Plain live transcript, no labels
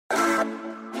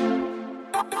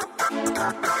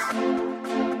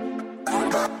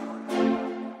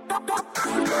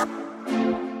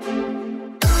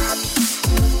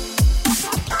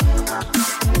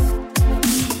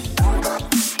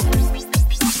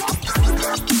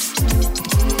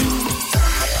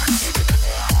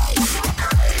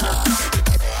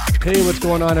Hey, what's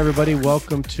going on, everybody?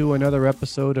 Welcome to another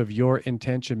episode of Your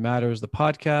Intention Matters, the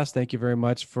podcast. Thank you very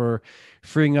much for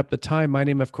freeing up the time. My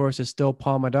name, of course, is still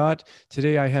Paul Madot.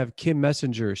 Today, I have Kim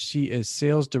Messenger. She is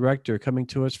sales director coming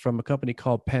to us from a company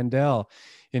called Pandel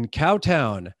in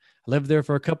Cowtown. I lived there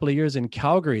for a couple of years in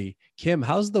Calgary. Kim,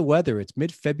 how's the weather? It's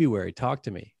mid-February. Talk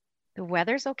to me. The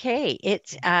weather's okay.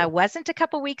 It wasn't a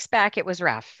couple weeks back. It was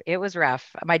rough. It was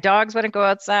rough. My dogs wouldn't go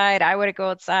outside. I wouldn't go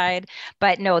outside.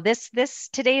 But no, this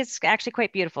today is actually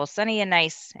quite beautiful, sunny and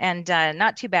nice, and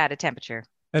not too bad a temperature.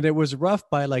 And it was rough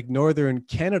by like Northern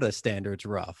Canada standards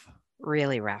rough.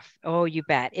 Really rough. Oh, you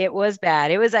bet. It was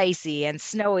bad. It was icy and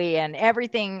snowy and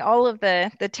everything, all of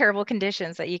the terrible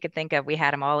conditions that you could think of. We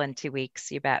had them all in 2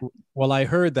 weeks. You bet. Well, I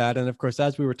heard that. And of course,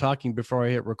 as we were talking before I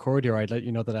hit record here, I'd let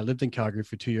you know that I lived in Calgary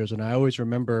for 2 years. And I always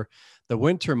remember the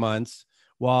winter months,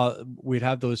 while we'd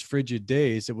have those frigid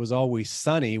days, it was always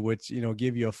sunny, which,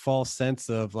 gave you a false sense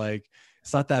of like,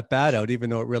 it's not that bad out,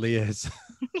 even though it really is.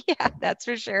 Yeah, that's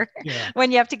for sure. Yeah.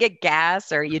 When you have to get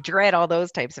gas or you dread all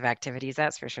those types of activities,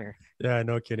 that's for sure. Yeah,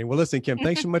 no kidding. Well, listen, Kim,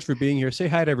 thanks so much for being here. Say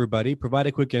hi to everybody, provide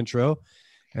a quick intro,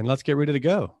 and let's get ready to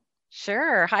go.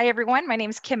 Sure. Hi, everyone. My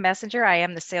name is Kim Messenger. I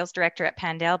am the sales director at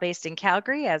Pandel based in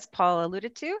Calgary, as Paul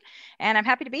alluded to, and I'm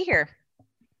happy to be here.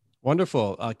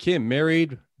 Wonderful. Kim,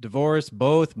 married, divorced,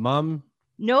 both, mom?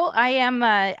 No, I am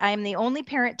the only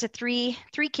parent to three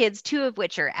kids, two of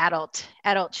which are adult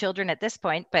children at this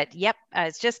point. But yep,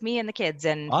 it's just me and the kids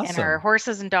and our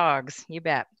horses and dogs. You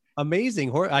bet.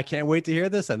 Amazing. I can't wait to hear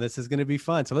this, and this is going to be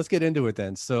fun. So let's get into it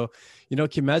then. So,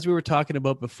 Kim, as we were talking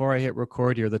about before I hit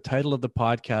record here, the title of the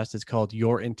podcast is called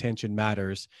Your Intention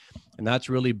Matters. And that's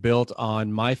really built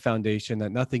on my foundation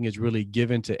that nothing is really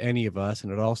given to any of us.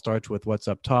 And it all starts with what's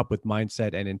up top with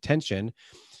mindset and intention.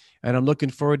 And I'm looking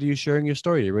forward to you sharing your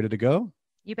story. You ready to go?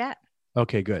 You bet.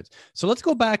 Okay, good. So let's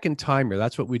go back in time here.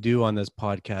 That's what we do on this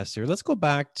podcast here. Let's go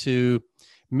back to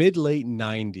mid-late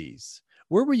 90s.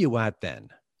 Where were you at then?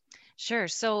 Sure.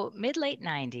 So mid-late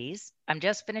 90s, I'm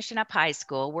just finishing up high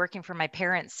school, working for my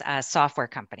parents' software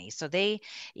company. So they,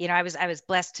 I was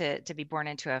blessed to be born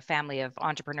into a family of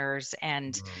entrepreneurs,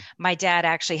 and my dad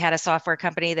actually had a software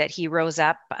company that he rose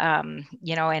up, and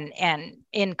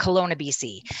in Kelowna,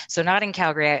 BC. So not in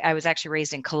Calgary. I was actually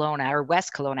raised in Kelowna, or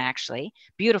West Kelowna, actually.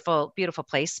 Beautiful, beautiful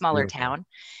place, smaller town.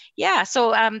 Yeah.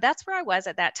 So that's where I was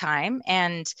at that time,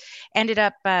 and ended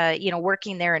up,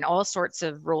 working there in all sorts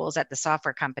of roles at the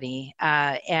software company.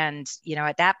 And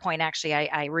at that point, actually,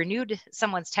 I renewed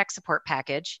someone's tech support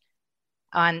package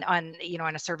on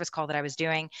a service call that I was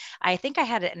doing. I think I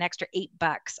had an extra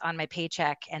 $8 on my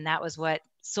paycheck, and that was what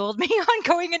sold me on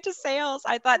going into sales.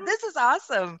 I thought, this is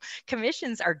awesome.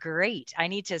 Commissions are great. I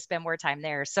need to spend more time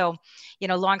there. So,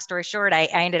 long story short, I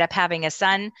ended up having a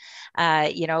son,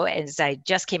 as I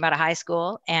just came out of high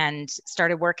school and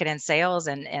started working in sales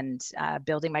and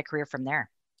building my career from there.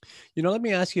 Let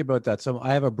me ask you about that. So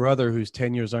I have a brother who's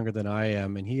 10 years younger than I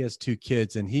am, and he has two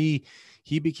kids, and he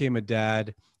became a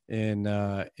dad in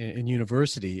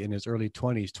university in his early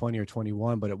 20s, 20 or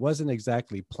 21, but it wasn't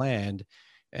exactly planned.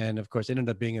 And of course, it ended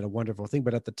up being a wonderful thing.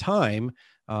 But at the time,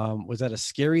 was that a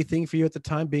scary thing for you at the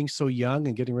time, being so young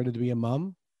and getting ready to be a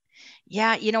mom?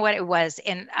 Yeah, you know what it was.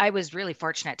 And I was really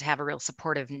fortunate to have a real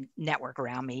supportive network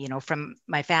around me, from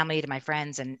my family to my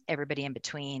friends and everybody in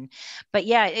between. But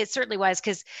yeah, it certainly was,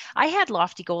 because I had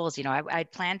lofty goals.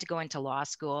 I'd planned to go into law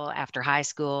school after high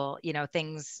school,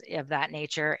 things of that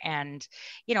nature. And,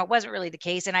 it wasn't really the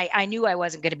case. And I knew I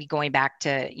wasn't going to be going back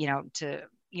to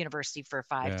university for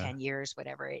 10 years,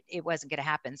 whatever. It wasn't going to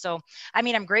happen. So,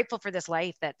 I'm grateful for this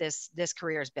life that this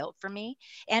career is built for me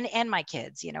and my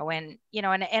kids, and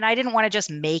I didn't want to just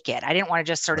make it. I didn't want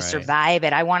to just sort of survive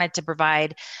it. I wanted to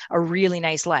provide a really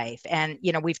nice life. And,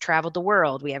 we've traveled the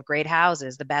world. We have great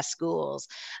houses, the best schools.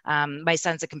 My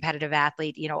son's a competitive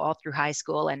athlete, all through high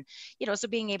school. And, so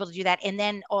being able to do that and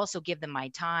then also give them my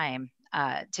time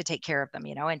to take care of them,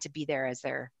 and to be there as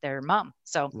their mom.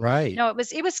 So,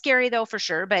 it was scary though, for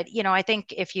sure. But, I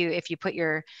think if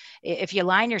you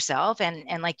align yourself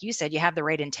and like you said, you have the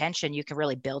right intention, you can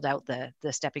really build out the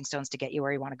stepping stones to get you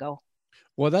where you want to go.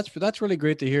 Well, that's really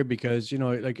great to hear, because,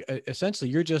 essentially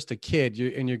you're just a kid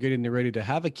and you're getting ready to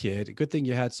have a kid. Good thing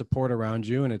you had support around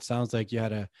you. And it sounds like you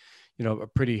had a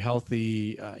pretty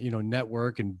healthy,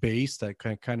 network and base that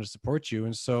kind of supports you.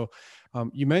 And so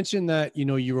You mentioned that,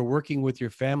 you were working with your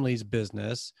family's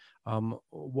business.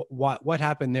 What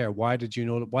happened there? Why did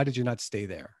you not stay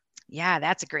there? Yeah,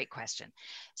 that's a great question.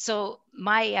 So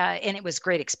and it was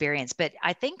great experience, but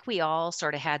I think we all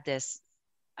sort of had this.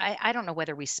 I don't know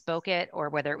whether we spoke it or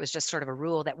whether it was just sort of a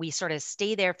rule that we sort of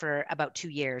stay there for about 2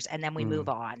 years and then we move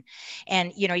Mm. on.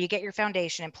 And you get your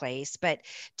foundation in place, but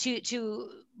to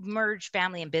merge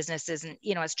family and business isn't,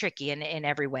 it's tricky in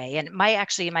every way. And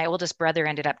my oldest brother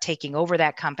ended up taking over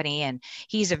that company, and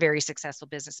he's a very successful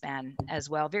businessman as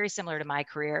well, very similar to my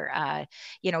career.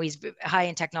 He's high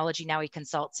in technology now. He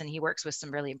consults and he works with some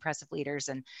really impressive leaders.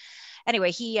 And anyway,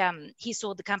 he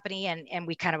sold the company, and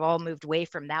we kind of all moved away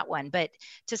from that one. But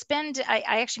I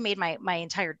actually made my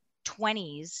entire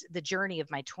 20s, the journey of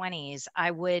my 20s,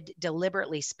 I would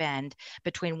deliberately spend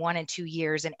between 1 and 2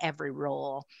 years in every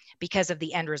role because of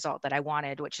the end result that I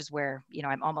wanted, which is where,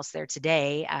 I'm almost there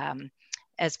today.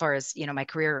 As far as my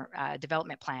career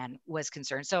development plan was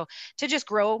concerned, so to just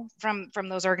grow from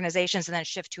those organizations and then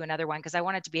shift to another one, because I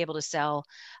wanted to be able to sell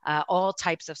all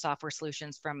types of software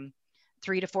solutions, from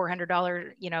 $300 to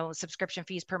 $400, subscription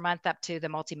fees per month, up to the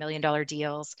multi-million-dollar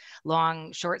deals,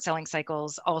 long, short selling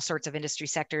cycles, all sorts of industry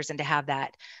sectors, and to have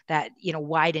that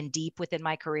wide and deep within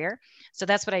my career. So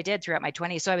that's what I did throughout my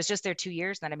 20s. So I was just there 2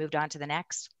 years, and then I moved on to the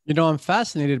next. I'm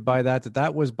fascinated by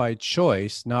that was by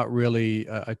choice, not really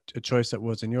a choice that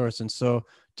wasn't yours. And so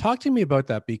talk to me about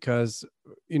that, because,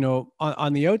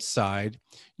 on the outside,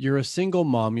 you're a single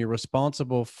mom, you're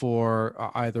responsible for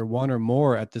either one or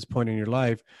more at this point in your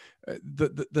life.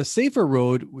 The safer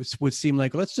road would seem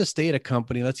like, let's just stay at a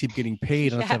company, let's keep getting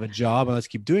paid, and let's have a job, and let's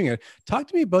keep doing it. Talk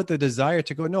to me about the desire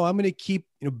to go, no, I'm going to keep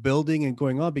building and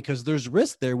going on, because there's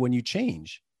risk there when you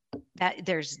change. That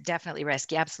there's definitely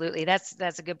risk. Yeah, absolutely. That's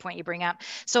a good point you bring up.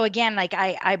 So again, like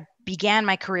I began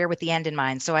my career with the end in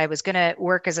mind. So I was going to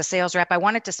work as a sales rep. I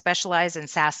wanted to specialize in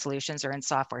SaaS solutions or in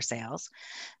software sales.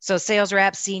 So sales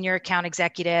rep, senior account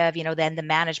executive, then the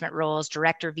management roles,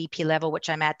 director, VP level, which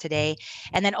I'm at today.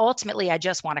 And then ultimately, I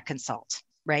just want to consult.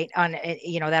 Right on,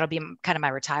 that'll be kind of my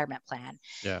retirement plan.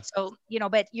 Yeah. So,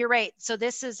 but you're right. So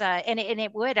this is, and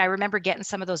I remember getting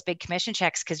some of those big commission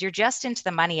checks, because you're just into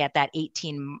the money at that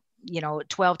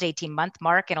 12 to 18 month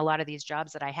mark in a lot of these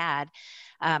jobs that I had,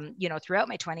 throughout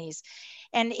my 20s.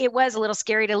 And it was a little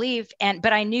scary to leave.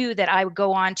 But I knew that I would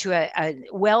go on to a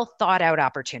well thought out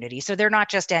opportunity. So they're not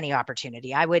just any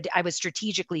opportunity. I would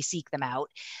strategically seek them out.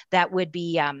 That would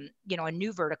be, a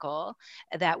new vertical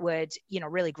that would,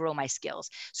 really grow my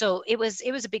skills. So it was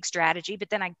a big strategy,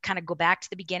 but then I kind of go back to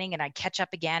the beginning and I catch up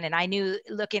again. And I knew,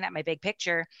 looking at my big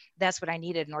picture, that's what I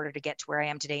needed in order to get to where I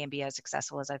am today and be as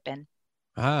successful as I've been.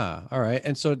 Ah, all right.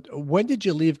 And so when did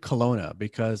you leave Kelowna?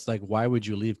 Because why would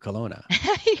you leave Kelowna?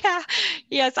 Yeah.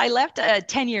 Yes, I left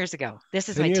 10 years ago. This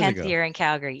is 10 my years 10th ago. year in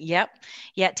Calgary. Yep.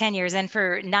 Yeah, 10 years. And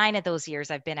for 9 of those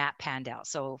years, I've been at Pandel.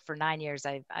 So for 9 years,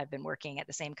 I've been working at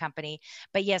the same company.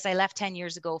 But yes, I left 10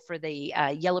 years ago for the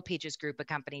Yellow Pages group of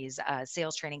companies,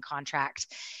 sales training contract,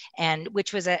 and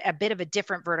which was a bit of a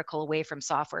different vertical away from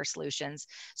software solutions.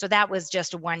 So that was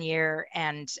just 1 year.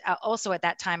 And also at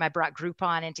that time, I brought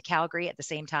Groupon into Calgary at the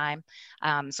same time.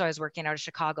 So I was working out of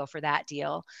Chicago for that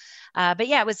deal. But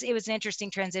yeah, it was an interesting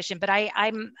transition. But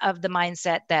I'm of the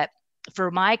mindset that for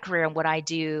my career and what I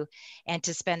do, and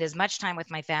to spend as much time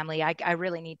with my family, I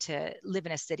really need to live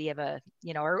in a city of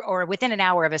or within an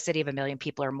hour of a city of 1 million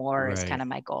people or more is Right. kind of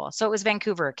my goal. So it was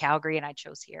Vancouver or Calgary, and I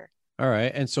chose here. All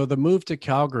right. And so the move to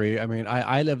Calgary, I mean,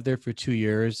 I lived there for 2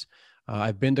 years.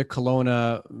 I've been to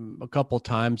Kelowna a couple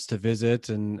times to visit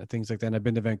and things like that. And I've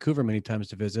been to Vancouver many times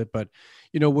to visit. But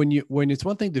when it's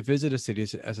one thing to visit a city,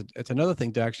 it's another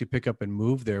thing to actually pick up and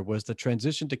move there. Was the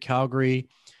transition to Calgary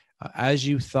as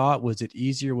you thought? Was it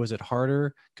easier? Was it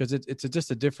harder? Because it's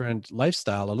just a different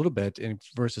lifestyle a little bit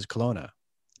versus Kelowna.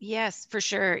 Yes, for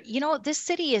sure. This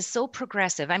city is so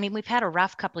progressive. I mean, we've had a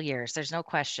rough couple of years. There's no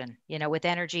question, with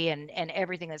energy and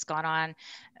everything that's gone on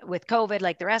with COVID,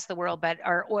 like the rest of the world, but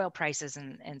our oil prices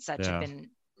and such have Yeah. been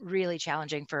really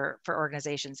challenging for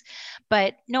organizations.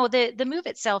 But no, the move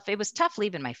itself, it was tough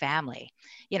leaving my family,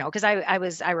 because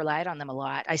I relied on them a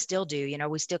lot. I still do,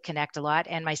 we still connect a lot.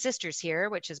 And my sister's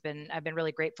here, which I've been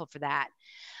really grateful for that.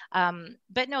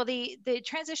 But no, the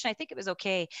transition, I think it was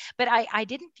okay, but I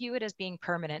didn't view it as being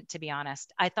permanent, to be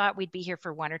honest. I thought we'd be here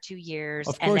for 1 or 2 years,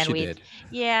 Of and course then you did.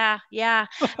 yeah, yeah.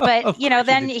 But Of course you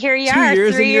then did. here you Two are, years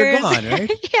and three you're years. gone,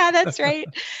 right? Yeah, that's right.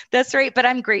 That's right. But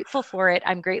I'm grateful for it.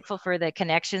 I'm grateful for the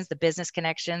connections, the business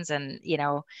connections, and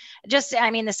just,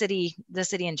 I mean, the city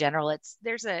in general.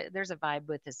 There's a vibe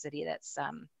with the city that's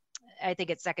I think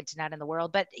it's second to none in the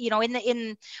world. But,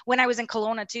 when I was in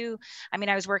Kelowna too, I mean,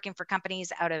 I was working for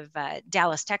companies out of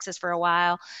Dallas, Texas for a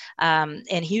while,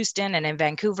 in Houston and in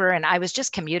Vancouver, and I was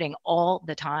just commuting all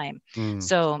the time. Mm.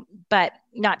 So, but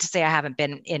not to say I haven't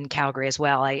been in Calgary as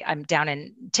well. I'm down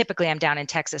in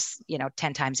Texas,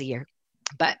 10 times a year.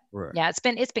 But Right. yeah, it's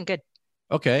been good.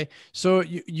 Okay. So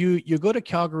you go to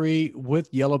Calgary with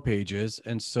Yellow Pages.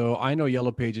 And so I know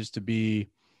Yellow Pages to be,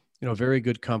 very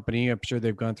good company. I'm sure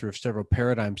they've gone through several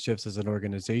paradigm shifts as an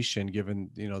organization, given,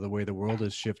 the way the world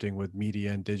is shifting with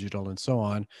media and digital and so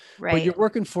on. But Right. you're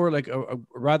working for like a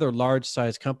rather large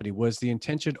size company. Was the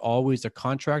intention always a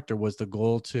contract, or was the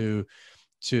goal to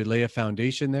lay a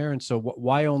foundation there? And so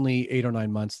why only 8 or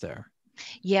 9 months there?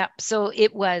 Yeah. So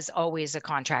it was always a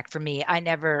contract for me. I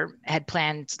never had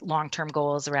planned long-term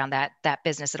goals around that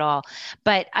business at all.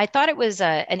 But I thought it was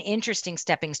an interesting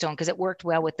stepping stone because it worked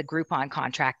well with the Groupon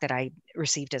contract that I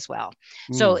received as well.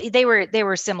 So Mm. they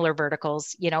were similar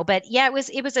verticals, but yeah,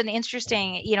 it was an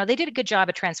interesting, they did a good job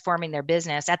of transforming their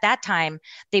business. At that time,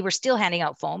 they were still handing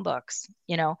out phone books,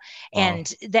 Wow.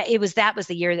 and that was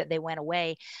the year that they went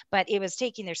away. But it was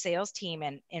taking their sales team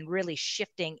and really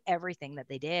shifting everything that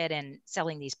they did and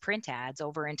selling these print ads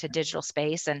over into digital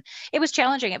space. And it was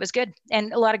challenging. It was good.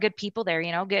 And a lot of good people there,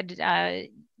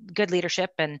 good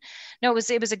leadership. And no,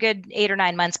 it was a good 8 or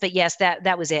 9 months, but yes,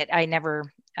 that was it. I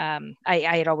never, I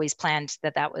had always planned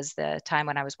that was the time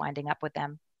when I was winding up with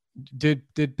them. Did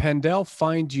Pandel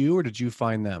find you, or did you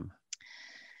find them?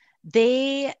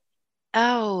 They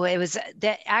Oh, it was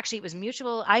that actually it was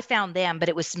mutual. I found them, but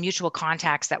it was mutual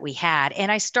contacts that we had.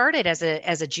 And I started as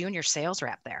a junior sales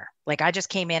rep there. Like I just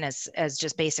came in as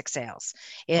just basic sales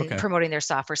in Okay. promoting their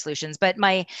software solutions. But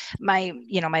my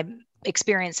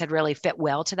experience had really fit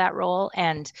well to that role.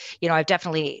 And, I've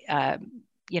definitely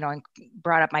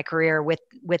brought up my career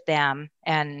with them,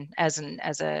 and as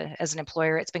an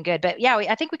employer, it's been good. But yeah,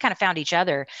 I think we kind of found each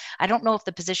other. I don't know if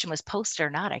the position was posted or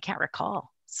not. I can't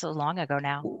recall. So long ago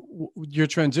now. Your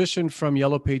transition from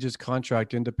Yellow Pages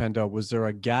contract into Pandel, was there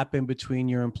a gap in between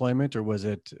your employment, or was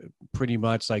it pretty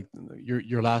much like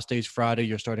your last day's Friday,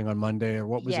 you're starting on Monday, or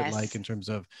what was it like Yes. in terms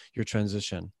of your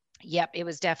transition? Yep. It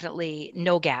was definitely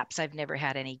no gaps. I've never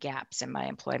had any gaps in my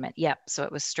employment. Yep. So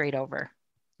it was straight over.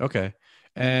 Okay.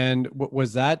 And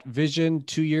was that vision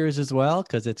 2 years as well?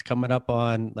 Because it's coming up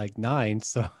on like 9.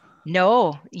 So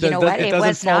No, you know does what? it It doesn't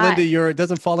was fall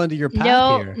into not. your path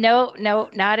No, here? no, no,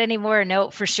 not anymore.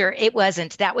 No, for sure. It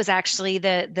wasn't. That was actually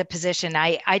the position.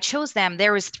 I chose them.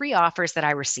 There was three offers that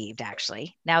I received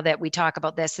actually. Now that we talk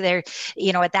about this, there,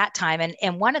 at that time,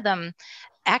 and one of them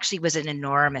actually was an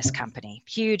enormous company,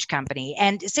 huge company,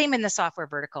 and same in the software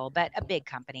vertical, but a big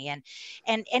company.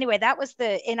 And anyway, that was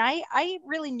and I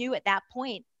really knew at that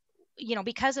point,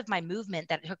 because of my movement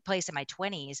that took place in my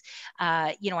 20s,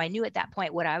 I knew at that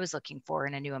point what I was looking for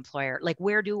in a new employer. Like,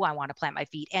 where do I want to plant my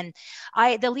feet? And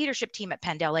the leadership team at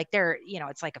Pendel, like they're,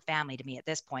 it's like a family to me at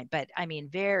this point, but I mean,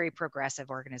 very progressive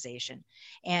organization,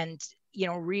 and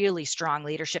really strong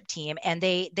leadership team, and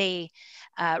they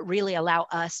really allow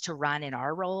us to run in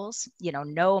our roles.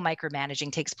 No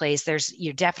micromanaging takes place.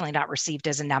 You're definitely not received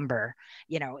as a number.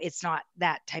 It's not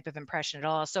that type of impression at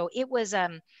all. So it was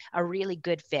a really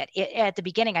good fit. At the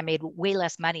beginning, I made way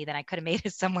less money than I could have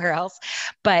made somewhere else,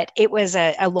 but it was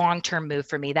a long-term move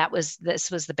for me.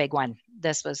 This was the big one.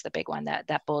 This was the big one,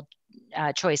 that bold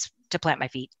choice to plant my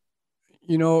feet.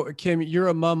 Kim, you're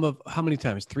a mom of how many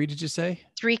times? 3, did you say?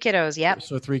 Three kiddos. Yep.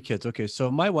 So 3 kids. Okay.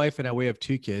 So my wife and I, we have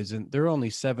 2 kids, and they're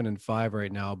only 7 and 5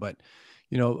 right now. But,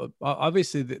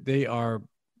 obviously they are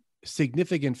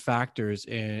significant factors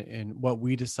in what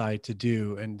we decide to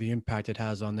do and the impact it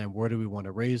has on them. Where do we want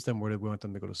to raise them? Where do we want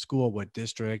them to go to school? What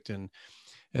district? And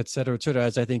et cetera, et cetera,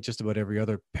 as I think just about every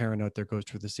other parent out there goes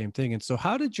through the same thing. And so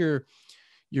how did your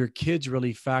kids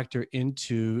really factor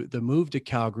into the move to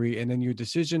Calgary, and then your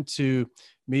decision to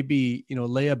maybe,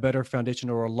 lay a better foundation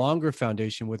or a longer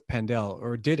foundation with Pandel,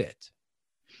 or did it?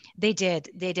 They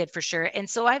did for sure. And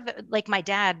so like my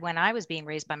dad, when I was being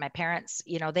raised by my parents,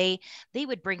 they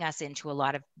would bring us into a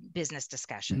lot of business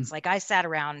discussions. Like I sat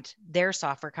around their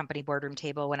software company boardroom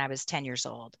table when I was 10 years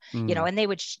old, Mm. and they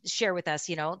would share with us,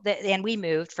 and we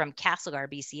moved from Castlegar,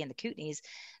 BC in the Kootenays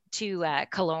to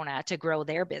Kelowna to grow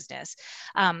their business.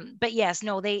 But yes,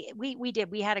 no,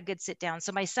 we had a good sit down.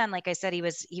 So my son, like I said, he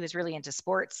was really into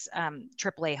sports,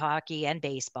 AAA hockey and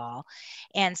baseball.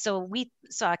 And so we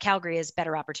saw Calgary as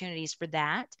better opportunities for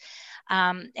that.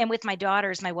 And with my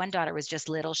daughters, my one daughter was just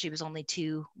little. She was only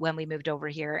 2 when we moved over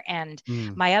here. And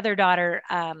Mm. my other daughter,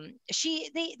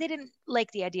 they didn't like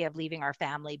the idea of leaving our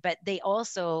family, but they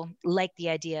also liked the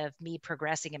idea of me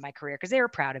progressing in my career because they were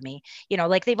proud of me.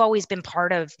 Like they've always been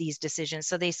part of these decisions.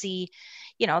 So they see,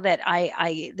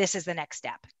 that this is the next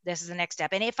step. This is the next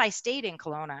step. And if I stayed in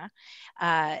Kelowna,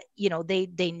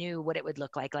 they knew what it would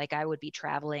look like. Like I would be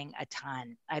traveling a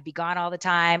ton. I'd be gone all the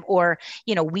time, or,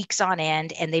 weeks on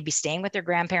end, and they'd be staying with their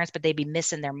grandparents, but they'd be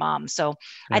missing their mom. So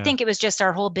I think it was just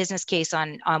our whole business case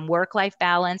on work-life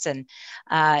balance, and,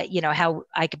 how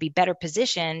I could be better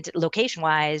positioned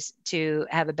location-wise to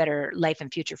have a better life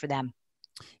and future for them.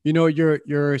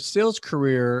 Your sales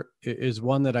career is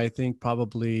one that I think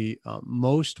probably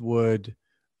most would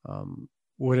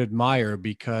admire,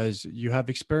 because you have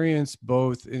experience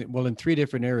both in three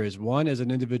different areas. One, as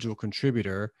an individual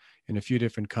contributor in a few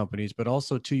different companies, but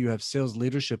also two, you have sales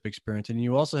leadership experience, and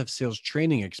you also have sales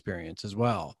training experience as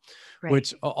well, right,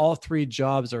 which all three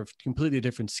jobs are completely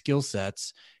different skill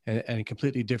sets and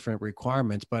completely different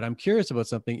requirements. But I'm curious about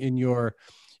something in your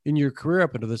career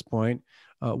up until this point.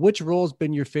 Which role has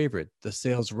been your favorite? The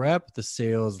sales rep, the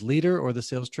sales leader, or the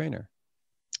sales trainer?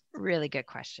 Really good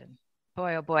question.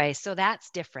 Boy, oh boy. So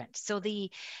that's different. So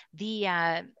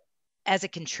as a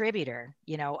contributor,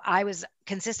 I was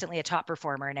consistently a top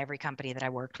performer in every company that I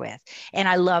worked with. And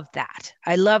I loved that.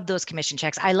 I loved those commission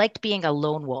checks. I liked being a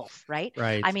lone wolf, right?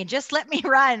 Right. I mean, just let me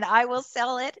run. I will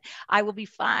sell it. I will be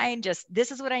fine. Just,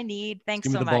 this is what I need.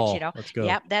 Thanks so much. Let's go.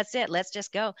 Yep, that's it. Let's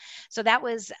just go. So that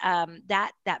was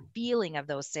that feeling of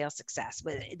those sales success,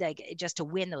 like just to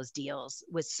win those deals,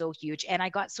 was so huge. And I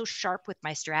got so sharp with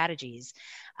my strategies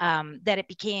that it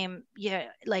became,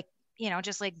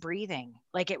 just like breathing.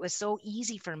 Like it was so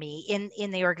easy for me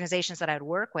in the organizations that I'd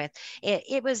work with.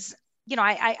 It was,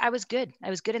 I was good. I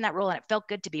was good in that role, and it felt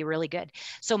good to be really good.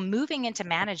 So moving into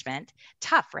management,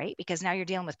 tough, right? Because now you're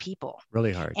dealing with people.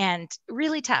 Really hard. And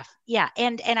really tough. Yeah.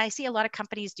 And I see a lot of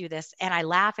companies do this, and I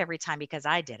laugh every time because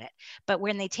I did it. But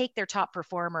when they take their top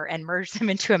performer and merge them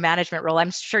into a management role,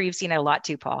 I'm sure you've seen it a lot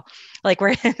too, Paul, like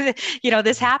where,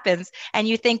 this happens, and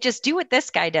you think, just do what this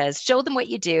guy does, show them what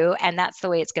you do, and that's the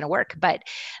way it's going to work. But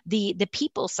the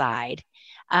people side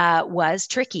was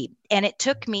tricky. And it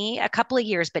took me a couple of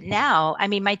years, but now, I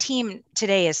mean, my team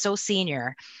today is so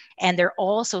senior, and they're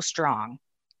all so strong.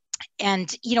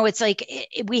 And, it's like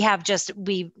we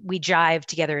jive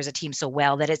together as a team so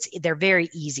well that they're very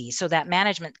easy. So that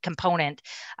management component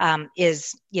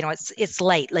is, it's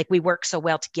light, like we work so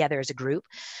well together as a group.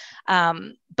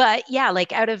 But yeah,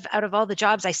 like out of all the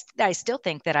jobs, I still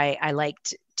think that I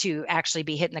liked to actually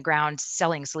be hitting the ground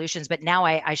selling solutions. But now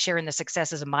I share in the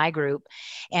successes of my group,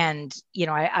 and,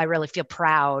 I really feel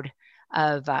proud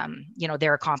of,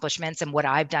 their accomplishments and what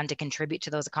I've done to contribute to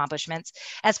those accomplishments.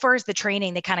 As far as the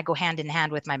training, they kind of go hand in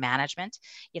hand with my management.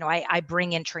 I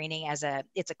bring in training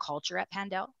it's a culture at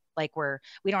Pandel. Like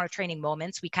we don't have training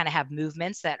moments. We kind of have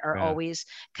movements that are always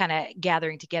kind of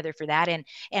gathering together for that. And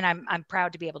I'm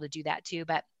proud to be able to do that too.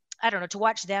 But I don't know, to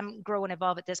watch them grow and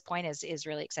evolve at this point is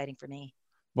really exciting for me.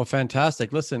 Well,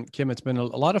 fantastic. Listen, Kim, it's been a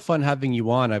lot of fun having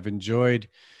you on. I've enjoyed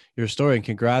your story, and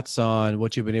congrats on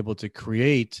what you've been able to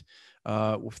create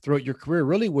throughout your career,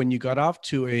 really, when you got off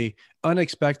to a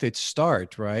unexpected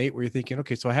start, right? Where you're thinking,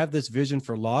 okay, so I have this vision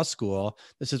for law school.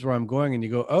 This is where I'm going. And you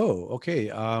go, oh,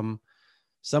 okay.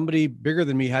 Somebody bigger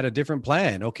than me had a different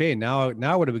plan. Okay, now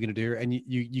what are we going to do? And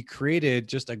you created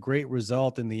just a great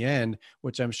result in the end,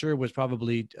 which I'm sure was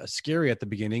probably scary at the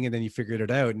beginning, and then you figured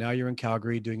it out. Now you're in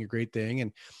Calgary doing a great thing.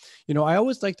 And, I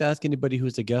always like to ask anybody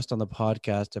who's a guest on the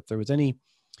podcast if there was any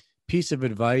piece of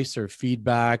advice or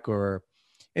feedback or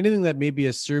anything that maybe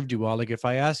has served you well. Like if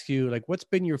I ask you, like, what's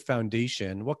been your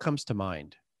foundation, what comes to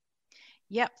mind?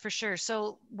 Yep, for sure.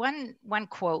 So one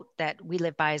quote that we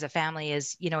live by as a family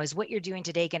is, is what you're doing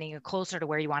today getting you closer to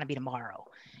where you want to be tomorrow?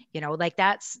 Like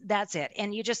that's it.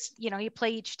 And you just, you play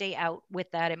each day out with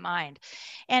that in mind.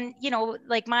 And,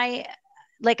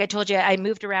 like I told you, I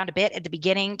moved around a bit at the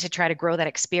beginning to try to grow that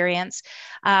experience.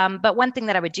 But one thing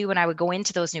that I would do when I would go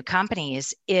into those new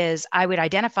companies is I would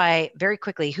identify very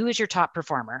quickly who is your top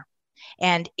performer.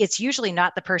 And it's usually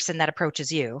not the person that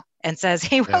approaches you and says,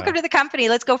 hey, welcome to the company.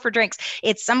 Let's go for drinks.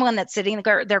 It's someone that's sitting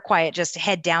there quiet, just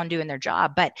head down doing their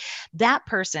job. But that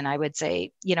person, I would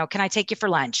say, can I take you for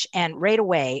lunch? And right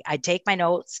away, I'd take my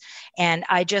notes and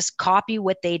I just copy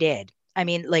what they did. I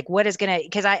mean, like what is going to,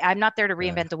 because I'm not there to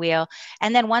reinvent the wheel.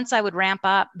 And then once I would ramp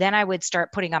up, then I would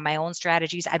start putting on my own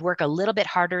strategies. I'd work a little bit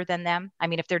harder than them. I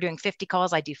mean, if they're doing 50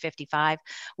 calls, I'd do 55,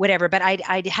 whatever. But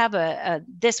I'd have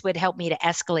this would help me to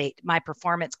escalate my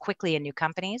performance quickly in new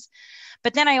companies.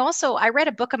 But then I read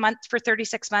a book a month for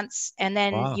 36 months. And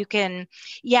then you can,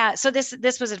 So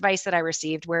this was advice that I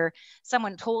received where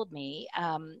someone told me,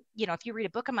 if you read a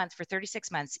book a month for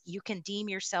 36 months, you can deem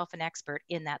yourself an expert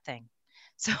in that thing.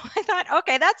 So I thought,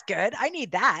 okay, that's good. I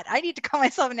need that. I need to call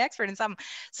myself an expert in something.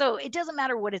 So it doesn't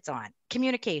matter what it's on: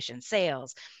 communication,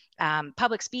 sales,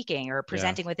 public speaking or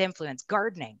presenting with influence,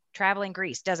 gardening, traveling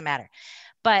Greece, doesn't matter.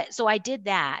 But so I did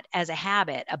that as a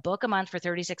habit, a book a month for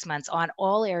 36 months on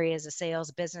all areas of sales,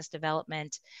 business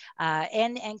development,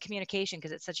 and communication,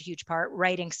 because it's such a huge part,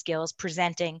 writing skills,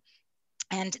 presenting.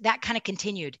 And that kind of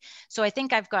continued. So I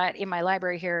think I've got in my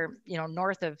library here,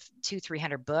 north of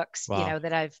 200-300 books, Wow.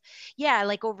 that I've,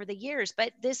 like over the years.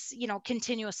 But this,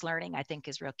 continuous learning, I think,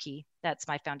 is real key. That's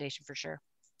my foundation for sure.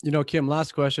 Kim,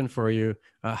 last question for you.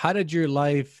 How did your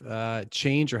life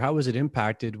change, or how was it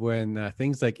impacted when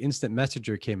things like Instant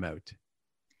Messenger came out?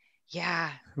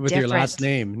 Yeah. With your last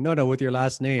name. No, with your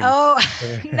last name. Oh,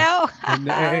 no.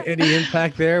 Any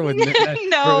impact there?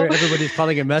 No. Everybody's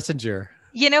calling it Messenger.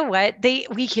 You know what?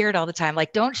 We hear it all the time.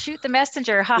 Like, don't shoot the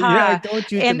messenger. Ha ha. Yeah, don't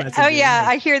shoot the messenger. Oh yeah,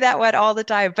 I hear that one all the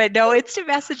time. But no, Instant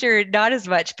Messenger, not as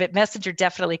much, but Messenger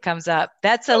definitely comes up.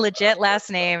 That's a legit last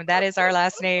name. That is our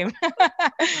last name.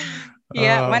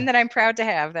 Yeah, one that I'm proud to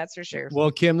have. That's for sure.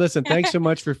 Well, Kim, listen, thanks so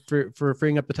much for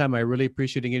freeing up the time. I really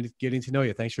appreciate getting to know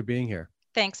you. Thanks for being here.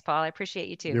 Thanks, Paul. I appreciate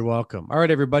you too. You're welcome. All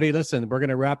right, everybody, listen, we're going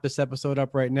to wrap this episode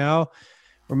up right now.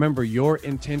 Remember, your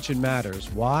intention matters.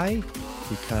 Why?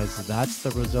 Because that's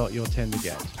the result you'll tend to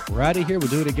get. We're out of here. We'll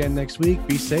do it again next week.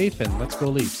 Be safe and let's go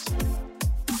Leafs.